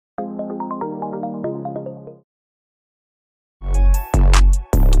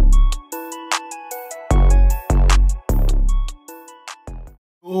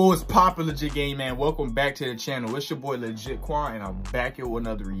Poppin' Legit Game, man. Welcome back to the channel. It's your boy Legit Quan, and I'm back here with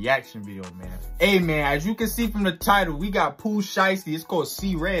another reaction video, man. Hey, man, as you can see from the title, we got Pooh Shiesty. It's called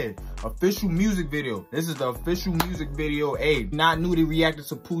See Red, official music video. This is the official music video. Hey, not new to reacting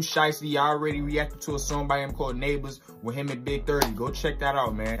to Pooh Shiesty. I already reacted to a song by him called Neighbors with him and Big 30. Go check that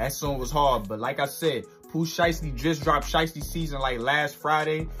out, man. That song was hard, but like I said, Pooh Shiesty just dropped Shiesty season like last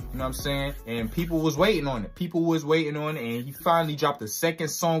Friday, you know what I'm saying? And people was waiting on it. People was waiting on it, and he finally dropped the second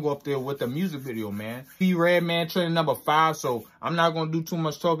song up there with the music video, man. See Red, man, trending number 5, so I'm not gonna do too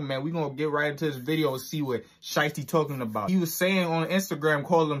much talking, man. We gonna get right into this video and see what Shiesty talking about. He was saying on Instagram,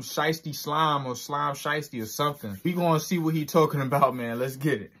 call him Shiesty Slime or Slime Shiesty or something. We gonna see what he talking about, man. Let's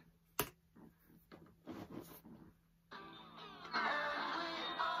get it.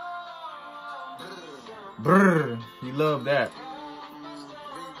 Brrr, he love that.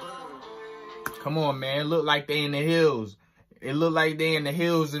 Come on, man. Look like they in the hills. It look like they in the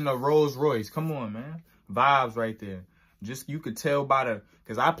hills in the Rolls Royce. Come on, man. Vibes right there. Just, you could tell by the,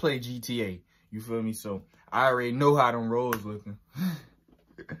 cause I play GTA. You feel me? So I already know how them rolls looking.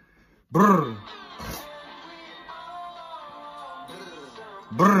 Brrr.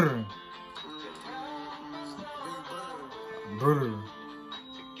 Brrr. Brrr.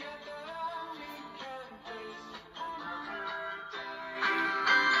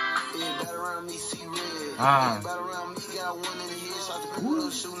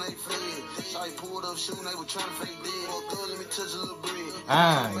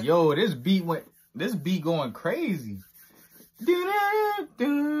 Yo, this beat going crazy. Y'all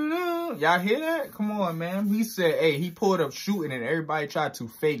hear that? Come on, man. He said, hey, he pulled up shooting and everybody tried to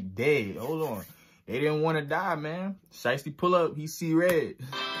fake dead. Hold on. They didn't want to die, man. Shiesty pull up, he see red.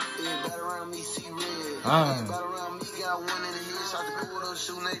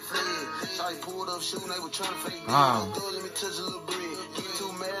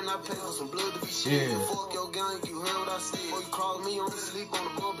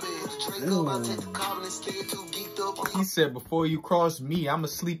 He said, before you cross me, I'ma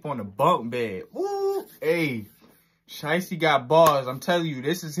sleep on the bunk bed. Ooh, hey. Shiesty got bars. I'm telling you,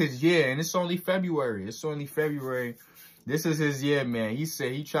 this is his year, and it's only February. It's only February. This is his year, man. He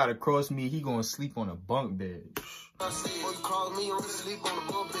said he try to cross me, he gonna sleep on a bunk bed.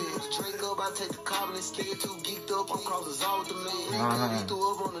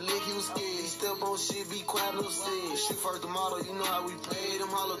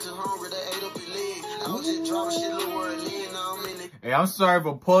 Hey, I'm sorry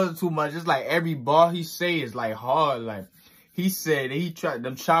for pausing too much. It's like every bar he say is like hard. Like he said that he tried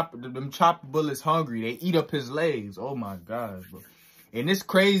them chopper bullets hungry. They eat up his legs. Oh my gosh, bro. And it's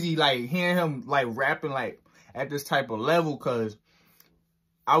crazy like hearing him like rapping like at this type of level, cause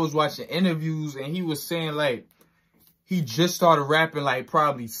I was watching interviews and he was saying like he just started rapping like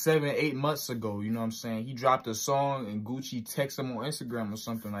probably 7-8 months ago. You know what I'm saying? He dropped a song and Gucci texted him on Instagram or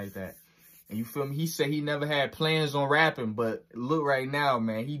something like that. And you feel me? He said he never had plans on rapping, but look right now,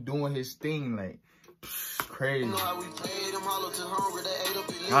 man, he doing his thing like crazy.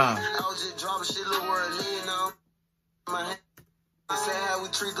 Say how we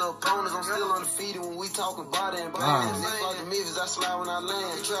treat the opponents, I'm still undefeated when we talking body and brand. It's like the Memphis, I slide when I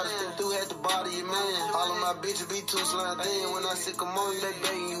land. You try to step through, had to body your man. All of my bitches be too slime thin. When I sick them on you, they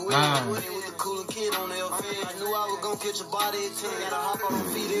begging you in. With the cooler kid on their fan. I knew I was gonna catch a body at 10. Gotta hop out on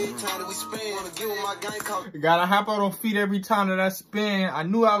feet every time that we spin. Wanna give him my gang call. Gotta hop out on feet every time that I spin. I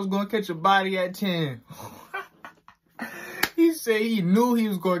knew I was gonna catch a body at 10. He said he knew he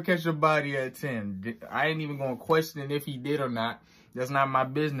was going to catch a body at 10. I ain't even going to question if he did or not. That's not my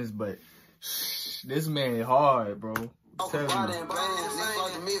business, but this man is hard, bro. All of my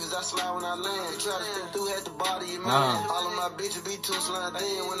bitches be too slime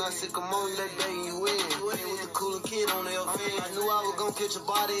thin. When I sick them on you, they begging you in. With the cooler kid on their fan. I knew I was gonna catch a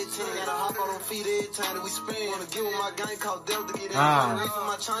body at 10. Gotta hop out on feet every time that we spin. Wanna give him my gang called Delta to get in.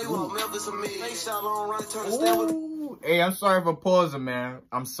 My chain, you want Memphis or me. They shot on right, turn to stand with. Hey, I'm sorry for pausing, man.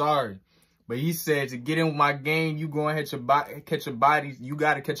 I'm sorry. But he said to get in with my game, you gonna catch a body. You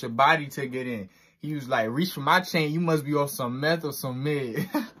gotta catch a body to get in. He was like, reach for my chain. You must be off some meth or some mid.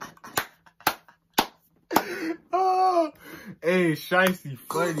 Oh, hey, Shiesty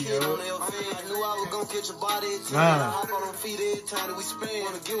funny, yo. I knew I was gonna catch a body at 10. Hop out on feet every time that we spin.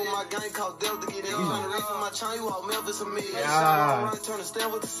 Wanna give him my gang called Delta to get in. Trying to reach for my chain, you all Memphis or me. Run, turn to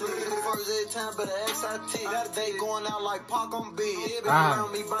stand with the city. First every time, but the XIT. Got a day going out like Park on B. Everybody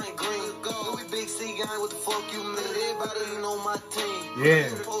around me buying green. Go. We big C gang, what the fuck you mean? Everybody know my team. Yeah.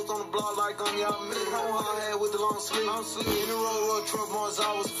 Post on the block like I'm y'all me. Home I had with the long sleeve. In the road truck ones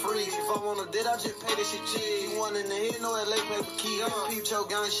I was free. If I want a did, I just pay this shit cheap. You want in the head, no LA paper key. Peep choke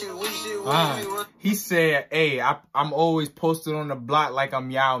gun shit, we shit. He said, hey, I'm always posted on the block like I'm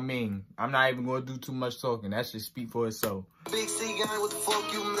Yao Ming. I'm not even going to do too much talking. That should speak for itself. Big C gang, what the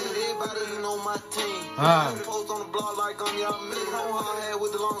fuck you mean? Everybody you know my team. Post on the block like I'm y'all me. Home I had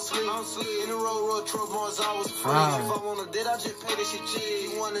with the long sleeve. In the road truck ones I was free. If I want a did, I just pay this shit cheap.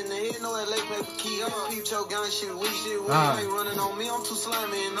 You want in the head, no LA paper key. Peep choke gun shit, we ain't running on me. I'm too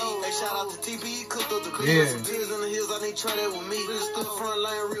slimy and no. Hey, shout out to TP, he cooked up the cream. Some tears in the hills, I need to try that with me. Just stood front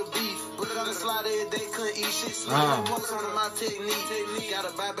line, real beef. But I done slide every day, couldn't eat shit. Post on my technique.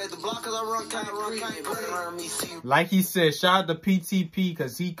 Gotta buy back the block cause I run around me. Like he said, shout out to PTP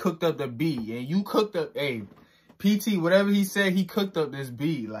cause he cooked up the beat. And you cooked up, hey, PT, whatever he said, he cooked up this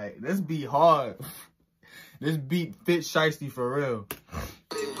beat. Like, this beat hard. This beat fits Shiesty for real.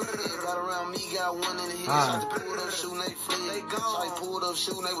 Around me, got one in the head. Pulled up, shooting, they free. They gone. Pulled up,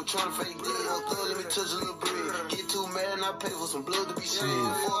 shooting, they were trying to fake deal. Let me touch a little bread. Get too mad and I pay for some blood to be shed.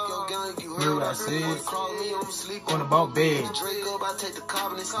 Fuck your gang, you heard what I said. Call me, I'm asleep on the bunk bed. Drake up, I take the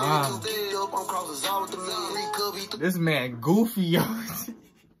cop and it's too dead up. I'm crossing all with the man. This man goofy, yo.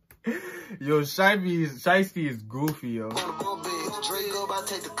 Yo, Shiesty is goofy, yo.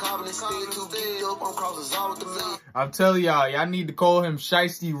 I'm telling y'all need to call him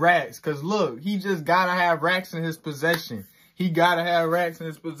Shiesty Racks. Cause look, he just gotta have racks in his possession. He gotta have racks in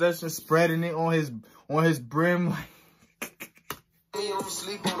his possession, spreading it on his brim. I'm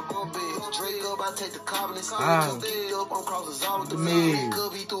sleep on the bunk bed. Drake up, I take the carbon and up. I'm crossing all with the man.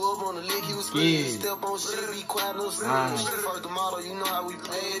 Could be threw up on the lick, he was scared. Step on shit, be quiet, no sleep. First the model, you know how we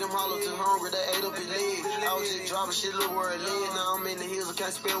play. Them hollow too hungry, they ate up his leg. I was just dropping shit, look where it led. Now I'm in the hills, I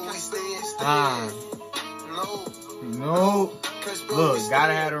can't spell where we stand. No. Look,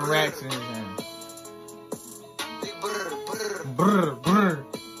 gotta have them racks in his hand. Brr, brr.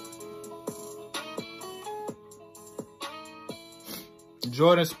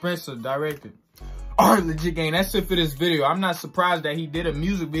 Jordan Spencer directed. Alright, legit gang, that's it for this video. I'm not surprised that he did a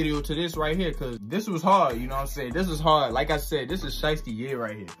music video to this right here, because this was hard, you know what I'm saying? This is hard. Like I said, this is Shiesty year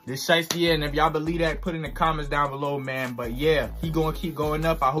right here. This Shiesty year, and if y'all believe that, put in the comments down below, man. But yeah, he gonna keep going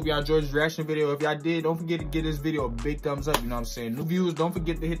up. I hope y'all enjoyed this reaction video. If y'all did, don't forget to give this video a big thumbs up, you know what I'm saying? New viewers, don't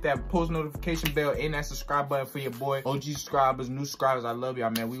forget to hit that post notification bell and that subscribe button for your boy. OG subscribers, new subscribers, I love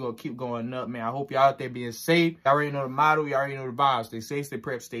y'all, man. We gonna keep going up, man. I hope y'all out there being safe. Y'all already know the motto, y'all already know the vibes. Stay safe, stay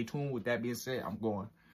prepped, stay tuned. With that being said, I'm going.